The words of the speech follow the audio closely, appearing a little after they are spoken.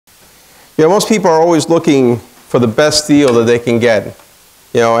You know, most people are always looking for the best deal that they can get.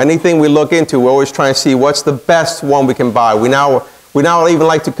 You know, anything we look into, we're always trying to see what's the best one we can buy. We now even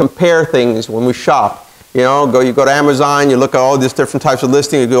like to compare things when we shop. You know, you go to Amazon, you look at all these different types of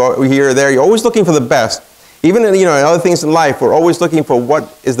listings, you go here or there. You're always looking for the best. Even in, in other things in life, we're always looking for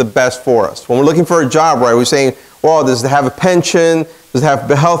what is the best for us. When we're looking for a job, right, we're saying, well, does it have a pension? Does it have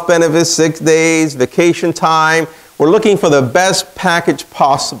health benefits, 6 days, vacation time? We're looking for the best package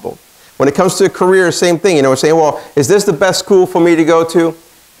possible. When it comes to a career, same thing. We're saying, well, is this the best school for me to go to?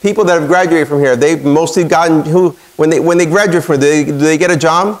 People that have graduated from here, they've mostly gotten, when they graduate from here, do they get a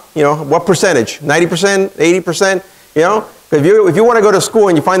job? What percentage? 90%, 80%? If you want to go to school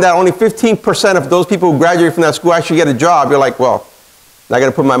and you find out only 15% of those people who graduate from that school actually get a job, you're like, well, I'm not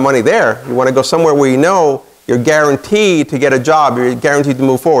going to put my money there. You want to go somewhere where you're guaranteed to get a job, you're guaranteed to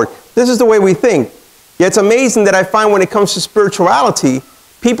move forward. This is the way we think. Yet it's amazing that I find when it comes to spirituality,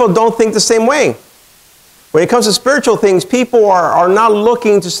 people don't think the same way. When it comes to spiritual things, people are not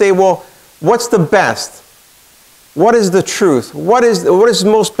looking to say, well, what's the best? What is the truth? What is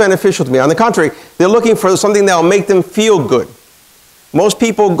most beneficial to me? On the contrary, they're looking for something that will make them feel good. Most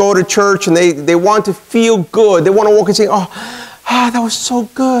people go to church and they want to feel good. They want to walk and say, that was so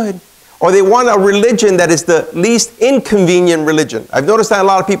good. Or they want a religion that is the least inconvenient religion. I've noticed that a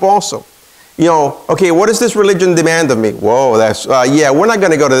lot of people also. Okay, what does this religion demand of me? Whoa, we're not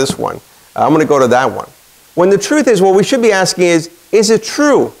going to go to this one. I'm going to go to that one. When the truth is, what we should be asking is it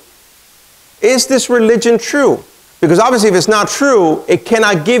true? Is this religion true? Because obviously if it's not true, it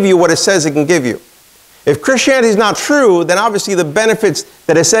cannot give you what it says it can give you. If Christianity is not true, then obviously the benefits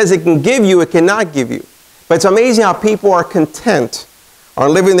that it says it can give you, it cannot give you. But it's amazing how people are content, are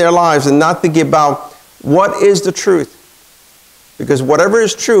living their lives and not thinking about what is the truth. Because whatever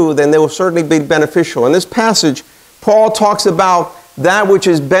is true, then they will certainly be beneficial. In this passage, Paul talks about that which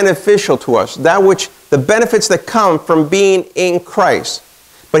is beneficial to us, the benefits that come from being in Christ.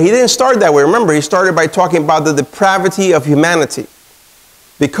 But he didn't start that way. Remember, he started by talking about the depravity of humanity.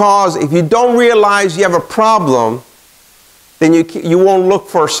 Because if you don't realize you have a problem, then you won't look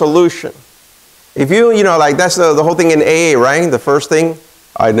for a solution. If that's the whole thing in AA, right? The first thing,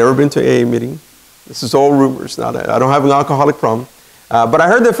 I've never been to AA meeting. This is all rumors. I don't have an alcoholic problem. But I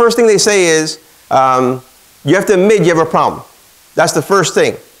heard the first thing they say is, you have to admit you have a problem. That's the first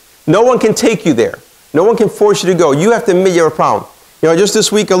thing. No one can take you there. No one can force you to go. You have to admit you have a problem. Just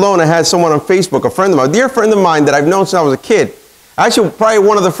this week alone, I had someone on Facebook, a dear friend of mine that I've known since I was a kid. Actually, probably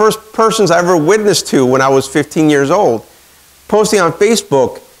one of the first persons I ever witnessed to when I was 15 years old, posting on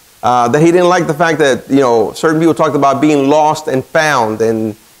Facebook that he didn't like the fact that, certain people talked about being lost and found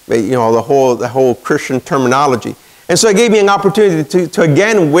and, the whole Christian terminology. And so it gave me an opportunity to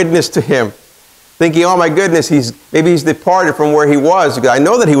again witness to him, thinking, oh my goodness, maybe he's departed from where he was. Because I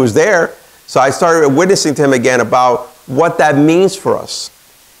know that he was there. So I started witnessing to him again about what that means for us.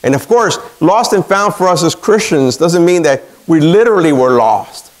 And of course, lost and found for us as Christians doesn't mean that we literally were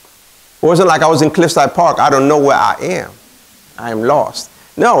lost. It wasn't like I was in Cliffside Park. I don't know where I am. I am lost.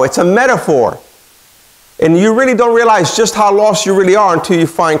 No, it's a metaphor. And you really don't realize just how lost you really are until you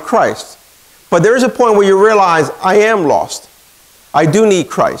find Christ. But there is a point where you realize, I am lost. I do need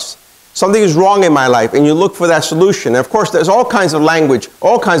Christ. Something is wrong in my life, and you look for that solution. And of course, there's all kinds of language,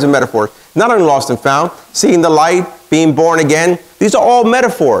 all kinds of metaphors. Not only lost and found, seeing the light, being born again. These are all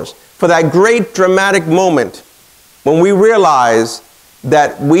metaphors for that great dramatic moment when we realize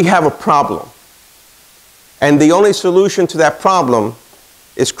that we have a problem. And the only solution to that problem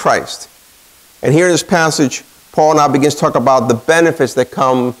is Christ. And here in this passage, Paul now begins to talk about the benefits that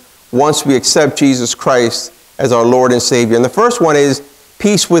come once we accept Jesus Christ as our Lord and Savior. And the first one is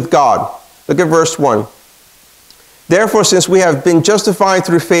peace with God. Look at verse 1. Therefore, since we have been justified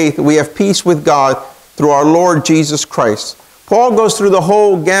through faith, we have peace with God through our Lord Jesus Christ. Paul goes through the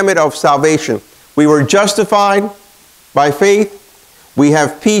whole gamut of salvation. We were justified by faith. We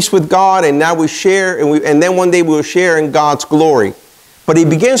have peace with God, and now we share, and then one day we will share in God's glory. But he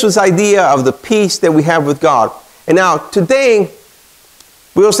begins with this idea of the peace that we have with God. And now, today,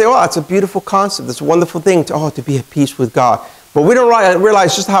 we will say, oh, it's a beautiful concept. It's a wonderful thing to be at peace with God. But we don't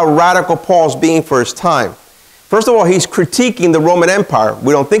realize just how radical Paul's being for his time. First of all, he's critiquing the Roman Empire.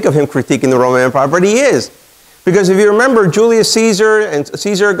 We don't think of him critiquing the Roman Empire, but he is. Because if you remember, Julius Caesar and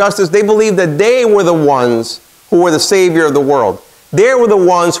Caesar Augustus, they believed that they were the ones who were the savior of the world. They were the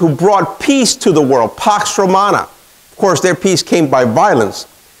ones who brought peace to the world, Pax Romana. Of course, their peace came by violence.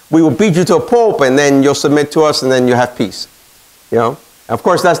 We will beat you to a pope, and then you'll submit to us, and then you have peace. Of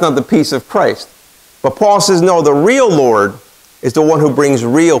course, that's not the peace of Christ. But Paul says, no, the real Lord is the one who brings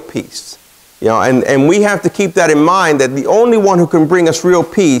real peace. And we have to keep that in mind, that the only one who can bring us real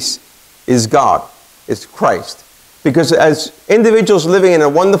peace is God, is Christ. Because as individuals living in a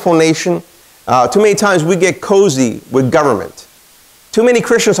wonderful nation, too many times we get cozy with government. Too many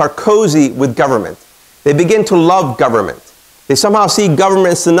Christians are cozy with government. They begin to love government. They somehow see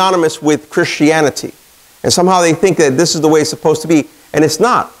government synonymous with Christianity. And somehow they think that this is the way it's supposed to be. And it's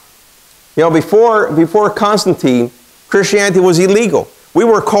not. You know, before Constantine, Christianity was illegal. We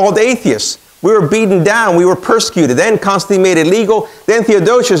were called atheists. We were beaten down. We were persecuted. Then Constantine made it legal. Then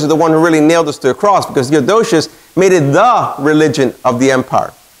Theodosius is the one who really nailed us to the cross, because Theodosius made it the religion of the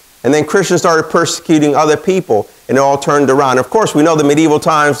empire. And then Christians started persecuting other people, and it all turned around. Of course, we know the medieval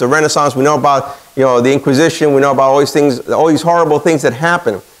times, the Renaissance. We know about, you know, the Inquisition. We know about all these things, all these horrible things that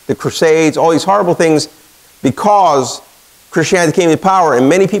happened. The Crusades, all these horrible things, because Christianity came to power, and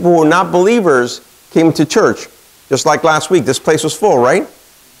many people who were not believers came to church. Just like last week, this place was full, right?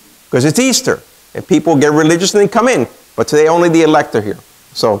 Because it's Easter, and people get religious and they come in. But today, only the elect are here.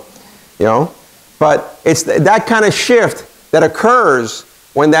 So, you know, but it's that kind of shift that occurs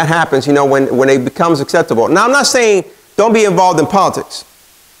when that happens, you know, when it becomes acceptable. Now, I'm not saying don't be involved in politics.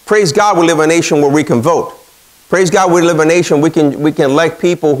 Praise God, we live in a nation where we can vote. Praise God, we live in a nation we can elect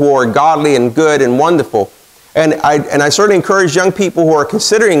people who are godly and good and wonderful. And I certainly encourage young people who are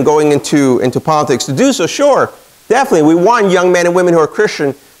considering going into politics to do so. Sure, definitely, we want young men and women who are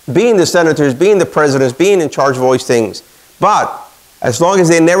Christian being the senators, being the presidents, being in charge of all these things. But as long as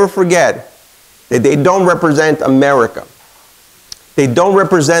they never forget that they don't represent America, they don't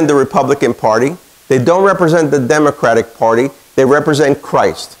represent the Republican Party, they don't represent the Democratic Party, they represent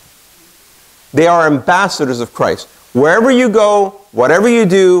Christ. They are ambassadors of Christ. Wherever you go, whatever you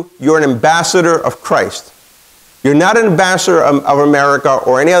do, you're an ambassador of Christ. You're not an ambassador of America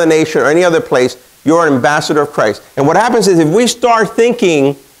or any other nation or any other place. You're an ambassador of Christ. And what happens is, if we start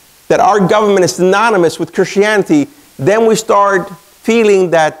thinking that our government is synonymous with Christianity, then we start feeling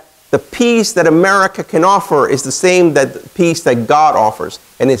that the peace that America can offer is the same that peace that God offers.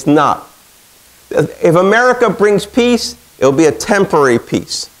 And it's not. If America brings peace, it'll be a temporary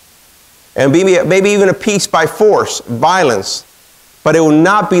peace. And maybe even a peace by force, violence. But it will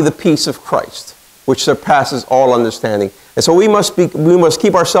not be the peace of Christ, which surpasses all understanding. And so we must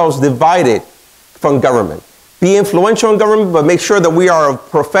keep ourselves divided from government. Be influential in government, but make sure that we are a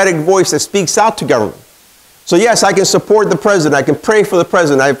prophetic voice that speaks out to government. So yes, I can support the president. I can pray for the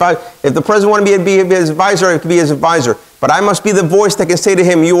president. If the president wants to be his advisor, I can be his advisor. But I must be the voice that can say to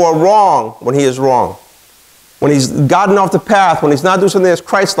him, you are wrong, when he is wrong. When he's gotten off the path, when he's not doing something that's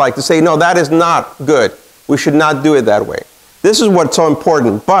Christ-like, to say, no, that is not good. We should not do it that way. This is what's so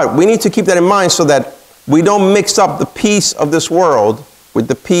important. But we need to keep that in mind so that we don't mix up the peace of this world with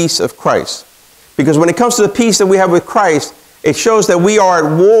the peace of Christ. Because when it comes to the peace that we have with Christ, it shows that we are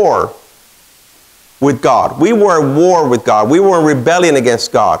at war with God. We were at war with God. We were in rebellion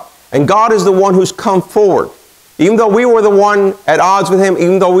against God. And God is the one who's come forward. Even though we were the one at odds with him,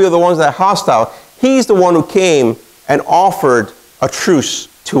 even though we were the ones that are hostile, he's the one who came and offered a truce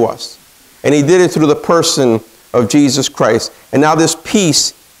to us. And he did it through the person of Jesus Christ. And now this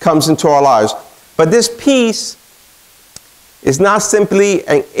peace comes into our lives. But this peace is not simply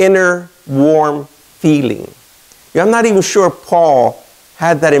an inner warm feeling. You know, I'm not even sure Paul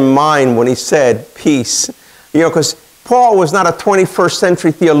had that in mind when he said peace. You know, because Paul was not a 21st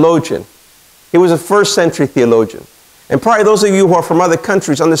century theologian. He was a first century theologian. And probably those of you who are from other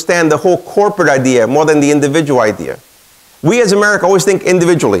countries understand the whole corporate idea more than the individual idea. We as America always think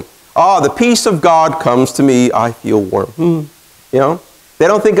individually. Oh, the peace of God comes to me, I feel warm. You know, they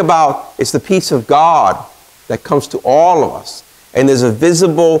don't think about it's the peace of God that comes to all of us. And there's a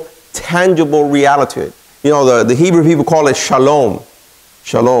visible, tangible reality to it. You know, the Hebrew people call it shalom.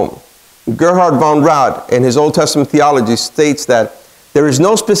 Shalom. Gerhard von Rad, in his Old Testament theology, states that there is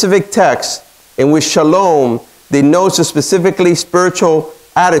no specific text in which shalom denotes a specifically spiritual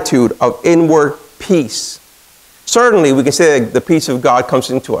attitude of inward peace. Certainly, we can say that the peace of God comes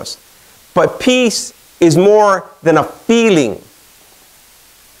into us. But peace is more than a feeling.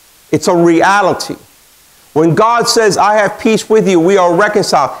 It's a reality. When God says, I have peace with you, we are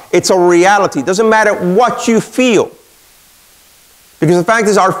reconciled, it's a reality. It doesn't matter what you feel. Because the fact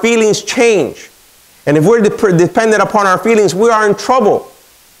is, our feelings change. And if we're dependent upon our feelings, we are in trouble.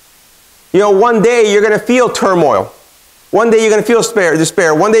 You know, one day you're going to feel turmoil. One day you're going to feel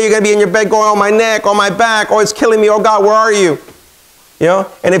despair. One day you're going to be in your bed going, oh, my neck, oh, my back, oh, it's killing me, oh, God, where are you? You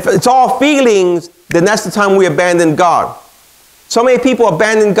know, and if it's all feelings, then that's the time we abandon God. So many people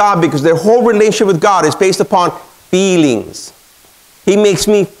abandon God because their whole relationship with God is based upon feelings. He makes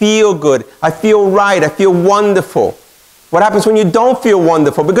me feel good. I feel right. I feel wonderful. What happens when you don't feel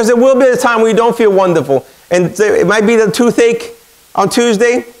wonderful? Because there will be a time when you don't feel wonderful. And it might be the toothache on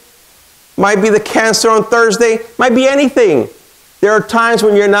Tuesday. Might be the cancer on Thursday. Might be anything. There are times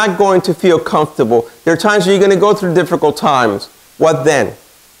when you're not going to feel comfortable. There are times when you're going to go through difficult times. What then?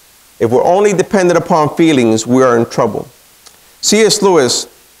 If we're only dependent upon feelings, we are in trouble. C.S. Lewis,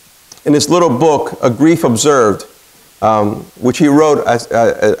 in his little book, A Grief Observed, which he wrote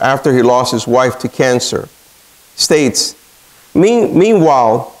after he lost his wife to cancer, states,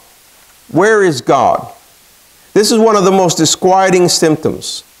 meanwhile, where is God? This is one of the most disquieting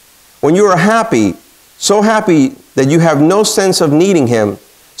symptoms. When you are happy, so happy that you have no sense of needing him,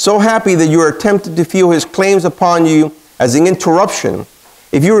 so happy that you are tempted to feel his claims upon you as an interruption,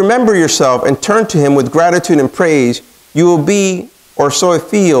 if you remember yourself and turn to him with gratitude and praise, you will be, or so it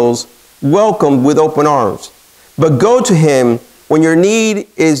feels, welcomed with open arms. But go to him when your need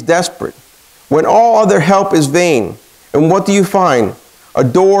is desperate, when all other help is vain. And what do you find? A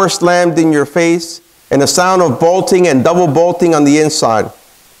door slammed in your face and a sound of bolting and double bolting on the inside.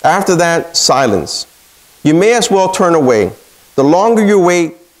 After that, silence. You may as well turn away. The longer you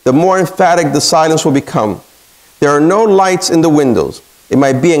wait, the more emphatic the silence will become. There are no lights in the windows. It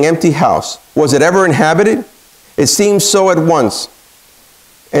might be an empty house. Was it ever inhabited? It seems so at once.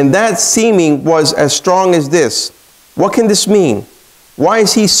 And that seeming was as strong as this. What can this mean? Why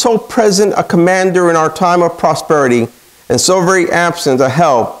is he so present a commander in our time of prosperity and so very absent a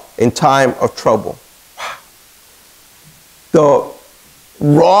help in time of trouble? Wow. The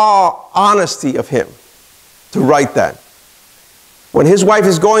raw honesty of him to write that. When his wife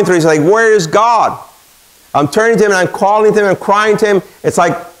is going through, he's like, where is God? I'm turning to him and I'm calling to him and crying to him. It's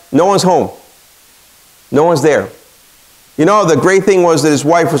like no one's home. No one's there. You know, the great thing was that his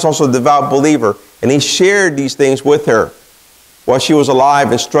wife was also a devout believer, and he shared these things with her while she was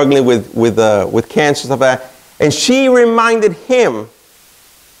alive and struggling with cancer and stuff like that. And she reminded him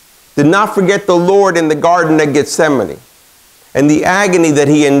to not forget the Lord in the garden at Gethsemane and the agony that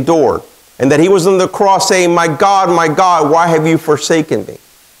he endured, and that he was on the cross saying, my God, why have you forsaken me?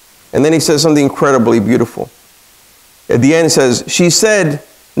 And then he says something incredibly beautiful. At the end, he says, she said,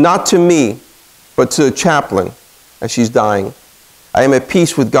 not to me, but to the chaplain, as she's dying, I am at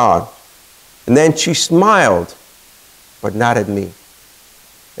peace with God. And then she smiled, but not at me.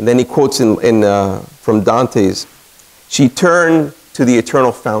 And then he quotes from Dante's, she turned to the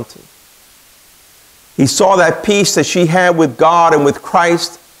eternal fountain. He saw that peace that she had with God and with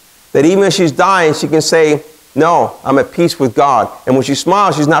Christ, that even as she's dying, she can say, no, I'm at peace with God. And when she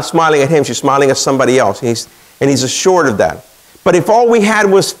smiles, she's not smiling at him, she's smiling at somebody else. And he's assured of that. But if all we had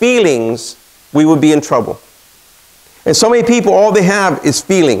was feelings, we would be in trouble. And so many people, all they have is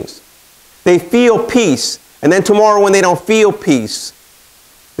feelings. They feel peace. And then tomorrow when they don't feel peace,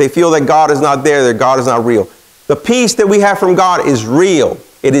 they feel that God is not there, that God is not real. The peace that we have from God is real.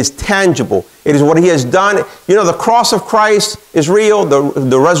 It is tangible. It is what he has done. You know, the cross of Christ is real.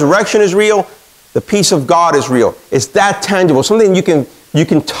 The resurrection is real. The peace of God is real. It's that tangible. Something you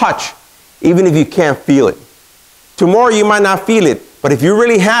can touch even if you can't feel it. Tomorrow you might not feel it, but if you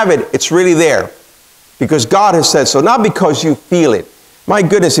really have it, it's really there. Because God has said so, not because you feel it. My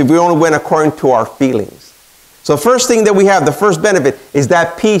goodness, if we only went according to our feelings. So the first thing that we have, the first benefit, is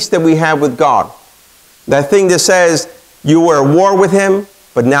that peace that we have with God. That thing that says you were at war with him,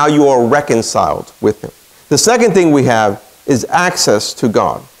 but now you are reconciled with him. The second thing we have is access to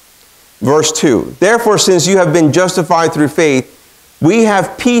God. Verse 2, therefore, since you have been justified through faith, we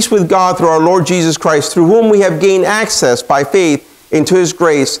have peace with God through our Lord Jesus Christ, through whom we have gained access by faith into his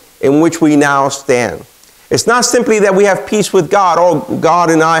grace in which we now stand. It's not simply that we have peace with God, oh, God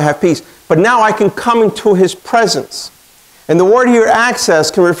and I have peace, but now I can come into his presence. And the word here,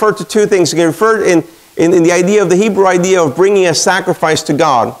 access, can refer to two things. It can refer in the idea of the Hebrew idea of bringing a sacrifice to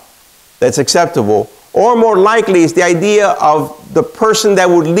God that's acceptable, or more likely is the idea of the person that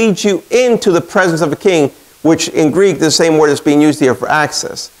would lead you into the presence of a king, which in Greek is the same word that's being used here for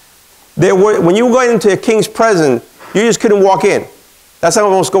access. When you go into a king's presence, you just couldn't walk in. That's how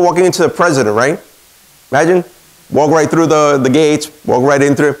almost go walking into the president, right? Imagine, walk right through the gates, walk right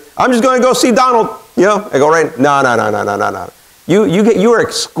in through. I'm just going to go see Donald, you know, I go right, no. You are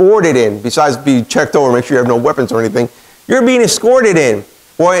escorted in, besides being checked over, make sure you have no weapons or anything. You're being escorted in.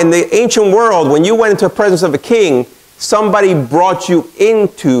 Well, in the ancient world, when you went into the presence of a king, somebody brought you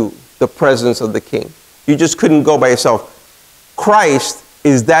into the presence of the king. You just couldn't go by yourself. Christ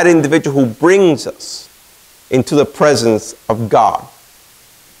is that individual who brings us into the presence of God.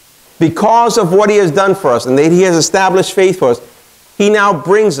 Because of what he has done for us and that he has established faith for us, he now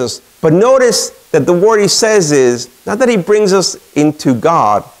brings us. But notice that the word he says is, not that he brings us into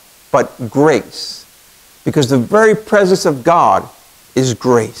God, but grace. Because the very presence of God is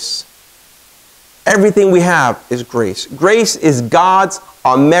grace. Everything we have is grace. Grace is God's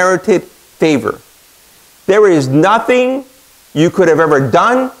unmerited favor. There is nothing you could have ever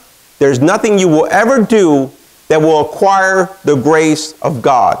done. There's nothing you will ever do that will acquire the grace of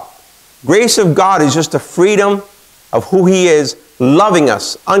God. Grace of God is just the freedom of who He is, loving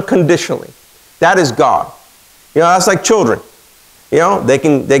us unconditionally. That is God. You know, that's like children. You know, they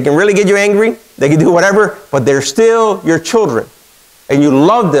can really get you angry. They can do whatever, but they're still your children. And you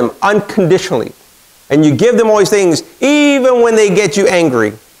love them unconditionally. And you give them all these things, even when they get you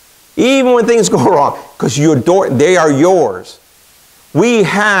angry, even when things go wrong, because you adore, they are yours. We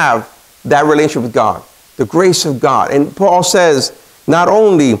have that relationship with God, the grace of God. And Paul says, not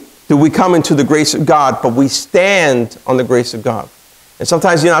only do we come into the grace of God, but we stand on the grace of God. And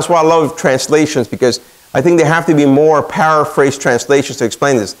sometimes, you know, that's why I love translations, because I think there have to be more paraphrased translations to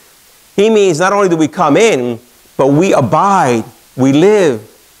explain this. He means not only do we come in, but we abide, we live,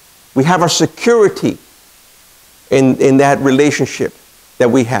 we have our security in that relationship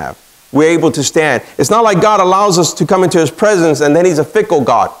that we have. We're able to stand. It's not like God allows us to come into His presence and then He's a fickle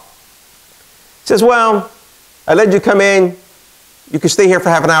God. He says, well, I let you come in. You can stay here for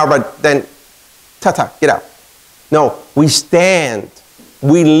half an hour, but then, ta-ta, get out. No, we stand.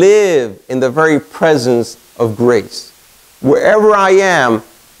 We live in the very presence of grace. Wherever I am,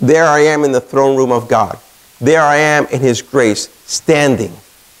 there I am in the throne room of God. There I am in His grace, standing.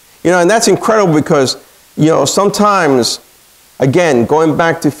 You know, and that's incredible because, you know, sometimes, again, going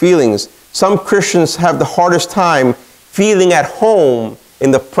back to feelings, some Christians have the hardest time feeling at home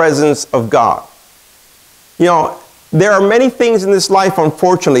in the presence of God. You know, there are many things in this life,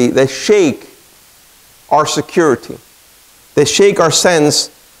 unfortunately, that shake our security. They shake our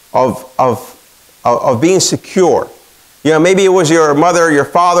sense of being secure. You know, maybe it was your mother or your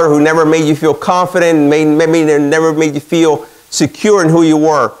father who never made you feel confident, maybe they never made you feel secure in who you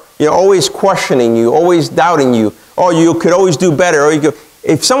were. You know, always questioning you, always doubting you. Oh, you could always do better. Or you could,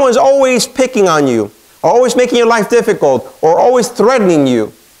 if someone's always picking on you, or always making your life difficult, or always threatening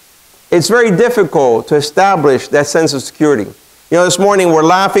you, it's very difficult to establish that sense of security. You know, this morning we're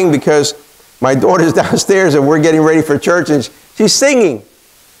laughing because my daughter's downstairs and we're getting ready for church and she's singing.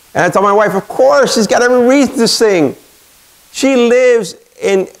 And I told my wife, of course, she's got every reason to sing. She lives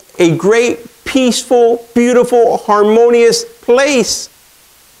in a great, peaceful, beautiful, harmonious place.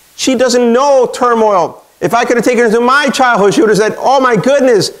 She doesn't know turmoil. If I could have taken her into my childhood, she would have said, oh my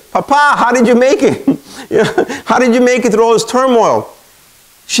goodness, Papa, how did you make it? You know, how did you make it through all this turmoil?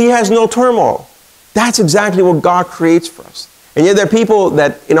 She has no turmoil. That's exactly what God creates for us. And yet there are people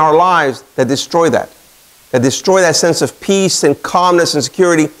that in our lives that destroy that sense of peace and calmness and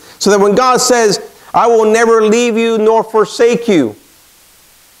security, so that when God says, I will never leave you nor forsake you,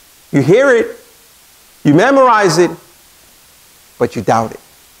 you hear it, you memorize it, but you doubt it.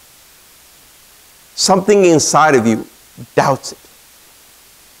 Something inside of you doubts it,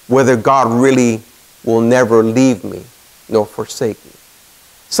 whether God really will never leave me nor forsake me.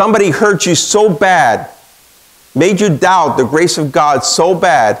 Somebody hurt you so bad, made you doubt the grace of God so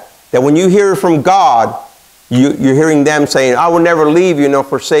bad, that when you hear it from God, you're hearing them saying, I will never leave you nor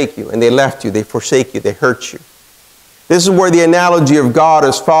forsake you. And they left you, they forsake you, they hurt you. This is where the analogy of God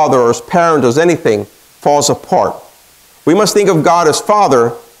as Father or as parent or as anything falls apart. We must think of God as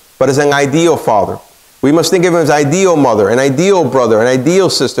Father, but as an ideal father. We must think of Him as ideal mother, an ideal brother, an ideal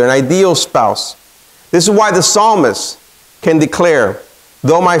sister, an ideal spouse. This is why the psalmist can declare,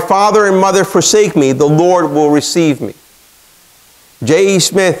 though my father and mother forsake me, the Lord will receive me. J.E.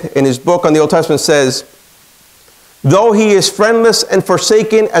 Smith, in his book on the Old Testament, says, though he is friendless and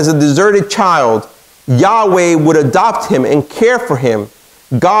forsaken as a deserted child, Yahweh would adopt him and care for him.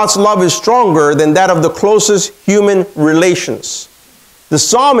 God's love is stronger than that of the closest human relations. The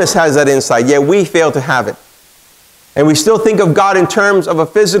psalmist has that insight, yet we fail to have it. And we still think of God in terms of a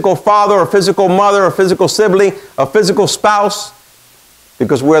physical father, or physical mother, or physical sibling, a physical spouse,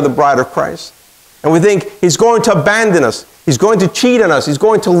 because we're the bride of Christ. And we think He's going to abandon us. He's going to cheat on us. He's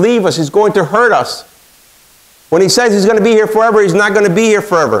going to leave us. He's going to hurt us. When He says He's going to be here forever, He's not going to be here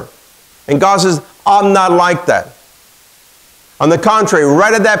forever. And God says, I'm not like that. On the contrary,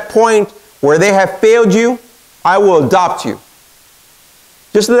 right at that point where they have failed you, I will adopt you.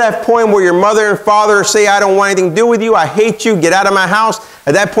 Just at that point where your mother and father say, I don't want anything to do with you, I hate you, get out of my house.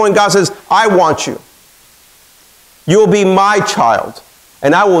 At that point, God says, I want you. You will be my child,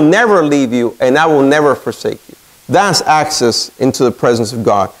 and I will never leave you, and I will never forsake you. That's access into the presence of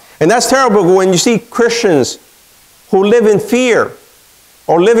God. And that's terrible when you see Christians who live in fear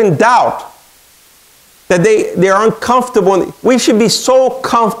or live in doubt, that they are uncomfortable. We should be so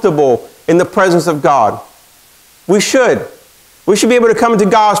comfortable in the presence of God. We should. We should be able to come into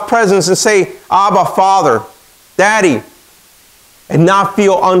God's presence and say, Abba, Father, Daddy. and not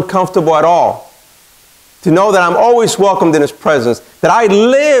feel uncomfortable at all. To know that I'm always welcomed in His presence, that I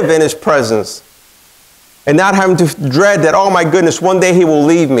live in His presence, and not having to dread that, oh my goodness, one day He will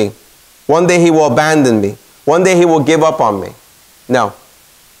leave me. One day He will abandon me. One day He will give up on me. No.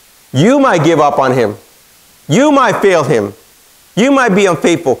 You might give up on Him. You might fail Him. You might be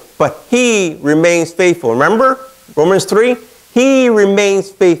unfaithful, but He remains faithful. Remember Romans 3? He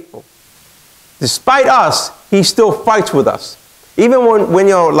remains faithful. Despite us, He still fights with us. Even when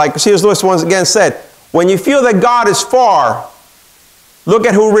you know, like C.S. Lewis once again said, when you feel that God is far, look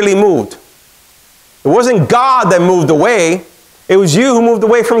at who really moved. It wasn't God that moved away. It was you who moved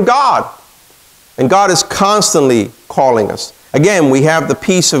away from God. And God is constantly calling us. Again, we have the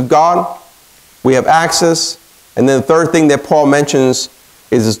peace of God. We have access. And then the third thing that Paul mentions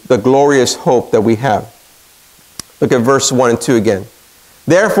is the glorious hope that we have. Look at verse 1 and 2 again.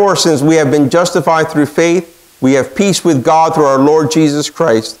 Therefore, since we have been justified through faith, we have peace with God through our Lord Jesus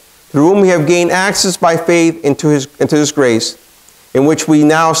Christ, through whom we have gained access by faith into his grace, in which we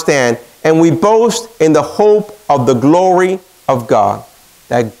now stand, and we boast in the hope of the glory of God.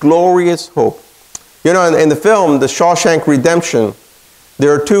 That glorious hope. You know, in the film, The Shawshank Redemption,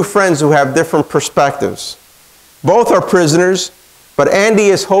 there are two friends who have different perspectives. Both are prisoners, but Andy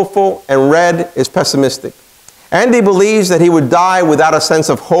is hopeful and Red is pessimistic. Andy believes that he would die without a sense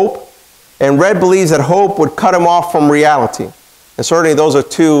of hope, and Red believes that hope would cut him off from reality. And certainly those are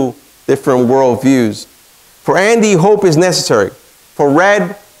two different worldviews. For Andy, hope is necessary. For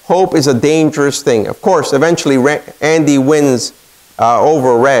Red, hope is a dangerous thing. Of course, eventually Andy wins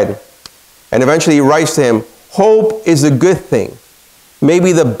over Red. And eventually he writes to him, hope is a good thing,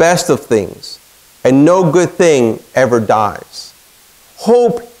 maybe the best of things, and no good thing ever dies.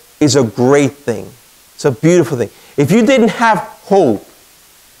 Hope is a great thing. It's a beautiful thing. If you didn't have hope,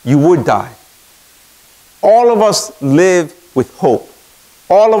 you would die. All of us live with hope.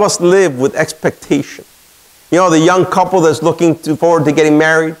 All of us live with expectation. You know, the young couple that's looking forward to getting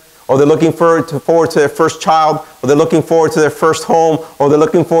married, or they're looking forward to their first child, or they're looking forward to their first home, or they're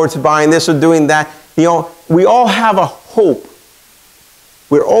looking forward to buying this or doing that. You know, we all have a hope.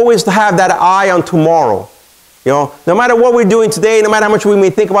 We're always to have that eye on tomorrow. You know, no matter what we're doing today, no matter how much we may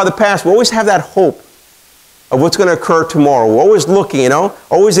think about the past, we always have that hope of what's going to occur tomorrow. We're always looking, you know,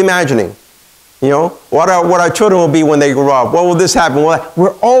 always imagining. You know, what our children will be when they grow up. What will this happen?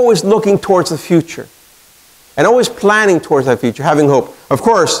 We're always looking towards the future. And always planning towards that future, having hope. Of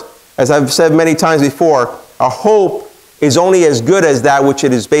course, as I've said many times before, our hope is only as good as that which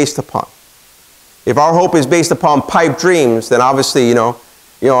it is based upon. If our hope is based upon pipe dreams, then obviously, you know,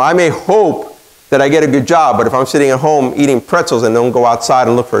 I may hope that I get a good job, but if I'm sitting at home eating pretzels and don't go outside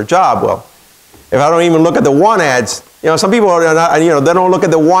and look for a job, well, if I don't even look at the want ads, you know, some people are not, you know, they don't look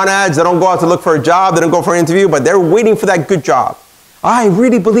at the want ads, they don't go out to look for a job, they don't go for an interview, but they're waiting for that good job. I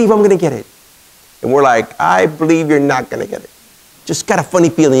really believe I'm going to get it. And we're like, I believe you're not going to get it. Just got a funny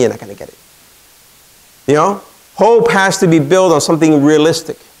feeling you're not going to get it. You know, hope has to be built on something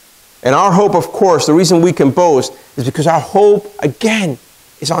realistic. And our hope, of course, the reason we can boast is because our hope, again,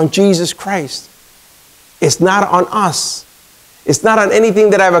 is on Jesus Christ. It's not on us. It's not on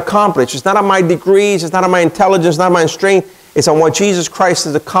anything that I've accomplished. It's not on my degrees. It's not on my intelligence. It's not on my strength. It's on what Jesus Christ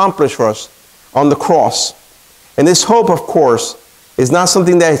has accomplished for us on the cross. And this hope, of course, is not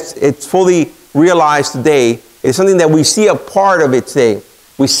something that it's fully realized today. It's something that we see a part of it today.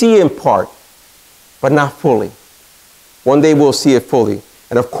 We see in part, but not fully. One day we'll see it fully.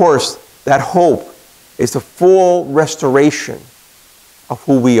 And of course, that hope is the full restoration of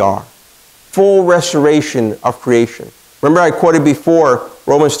who we are. Full restoration of creation. Remember I quoted before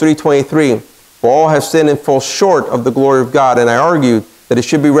Romans 3:23, for all have sinned and fall short of the glory of God. And I argued that it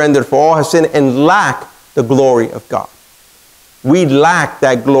should be rendered, for all have sinned and lack the glory of God. We lack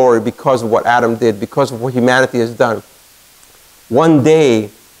that glory because of what Adam did, because of what humanity has done. One day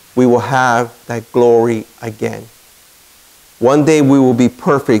we will have that glory again. One day we will be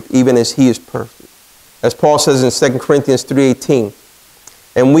perfect even as He is perfect. As Paul says in 2 Corinthians 3:18,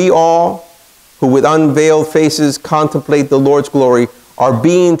 and we all who with unveiled faces contemplate the Lord's glory are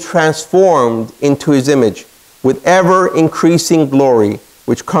being transformed into His image with ever increasing glory,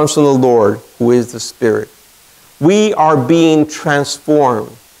 which comes from the Lord, who is the Spirit. We are being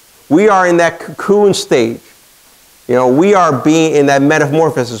transformed. We are in that cocoon stage. You know, we are being in that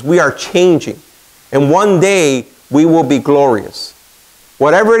metamorphosis. We are changing. And one day we will be glorious.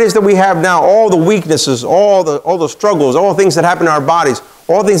 Whatever it is that we have now, all the weaknesses, all the struggles, all the things that happen in our bodies,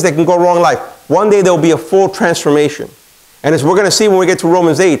 all things that can go wrong in life, one day there will be a full transformation. And as we're going to see when we get to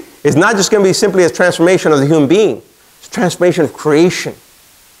Romans 8, it's not just going to be simply a transformation of the human being. It's a transformation of creation.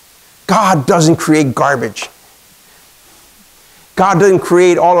 God doesn't create garbage. God didn't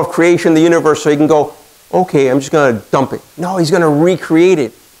create all of creation, the universe, so he can go, okay, I'm just going to dump it. No, he's going to recreate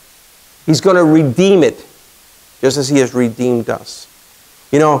it. He's going to redeem it, just as he has redeemed us.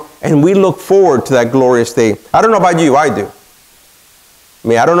 You know, and we look forward to that glorious day. I don't know about you, I do. I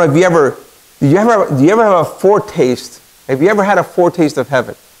mean, I don't know if do you ever have a foretaste? Have you ever had a foretaste of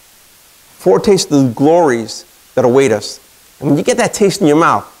heaven? Foretaste of the glories that await us. And when you get that taste in your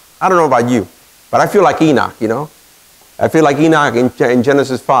mouth, I don't know about you, but I feel like Enoch, you know? I feel like Enoch in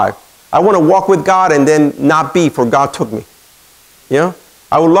Genesis 5. I want to walk with God and then not be, for God took me. You know?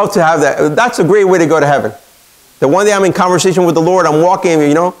 I would love to have that. That's a great way to go to heaven. The one day I'm in conversation with the Lord, I'm walking,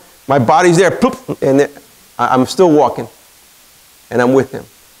 you know, my body's there, and I'm still walking, and I'm with him.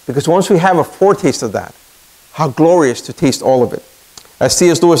 Because once we have a foretaste of that, how glorious to taste all of it. As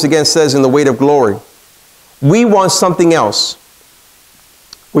C.S. Lewis again says in The Weight of Glory, we want something else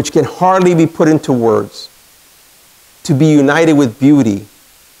which can hardly be put into words, to be united with beauty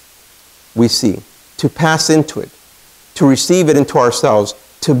we see, to pass into it, to receive it into ourselves,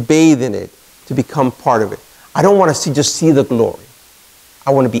 to bathe in it, to become part of it. I don't want to just see the glory.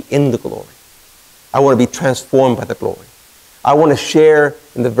 I want to be in the glory. I want to be transformed by the glory. I want to share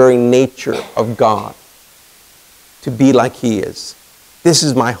in the very nature of God, to be like he is. This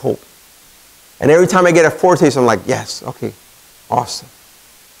is my hope. And every time I get a foretaste, I'm like, yes, okay, awesome.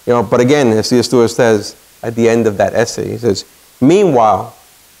 You know, but again, as C.S. Lewis says at the end of that essay, he says, meanwhile,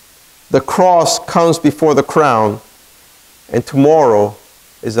 the cross comes before the crown, and tomorrow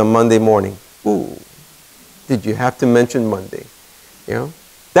is a Monday morning. Ooh, did you have to mention Monday? You know,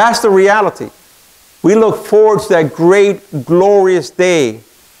 that's the reality. We look forward to that great, glorious day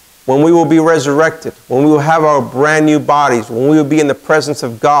when we will be resurrected, when we will have our brand new bodies, when we will be in the presence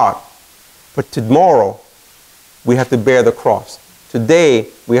of God. But tomorrow, we have to bear the cross. Today,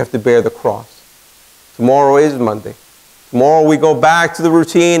 we have to bear the cross. Tomorrow is Monday. Tomorrow we go back to the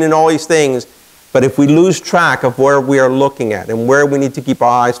routine and all these things. But if we lose track of where we are looking at and where we need to keep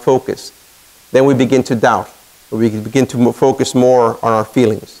our eyes focused, then we begin to doubt. Or we begin to focus more on our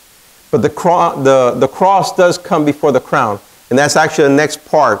feelings. But the cross does come before the crown. And that's actually the next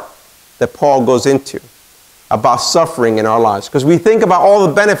part that Paul goes into, about suffering in our lives. Because we think about all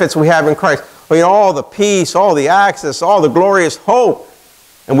the benefits we have in Christ. Well, you know, all the peace, all the access, all the glorious hope.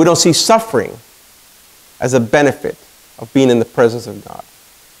 And we don't see suffering as a benefit of being in the presence of God,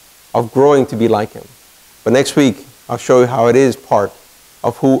 of growing to be like him. But next week, I'll show you how it is part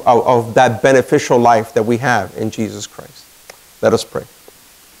of that beneficial life that we have in Jesus Christ. Let us pray.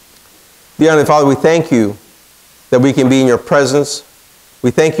 Dear Heavenly Father, we thank you that we can be in your presence. We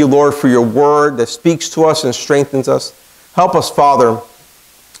thank you, Lord, for your word that speaks to us and strengthens us. Help us, Father,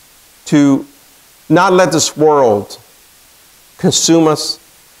 to not let this world consume us,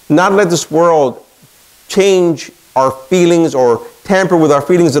 not let this world change our feelings or tamper with our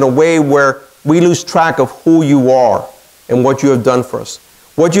feelings in a way where we lose track of who you are and what you have done for us.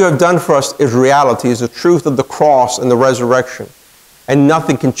 What you have done for us is reality, is the truth of the cross and the resurrection. And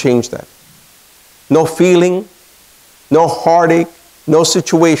nothing can change that. No feeling, no heartache, no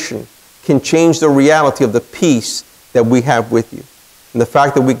situation can change the reality of the peace that we have with you. And the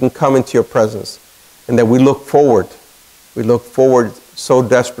fact that we can come into your presence and that we look forward so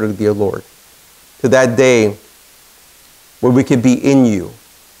desperately, dear Lord, to that day where we can be in you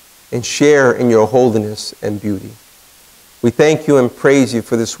and share in your holiness and beauty. We thank you and praise you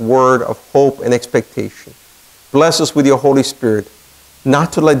for this word of hope and expectation. Bless us with your Holy Spirit,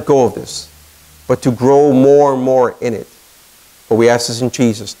 not to let go of this, but to grow more and more in it. For we ask this in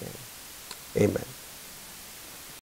Jesus' name. Amen.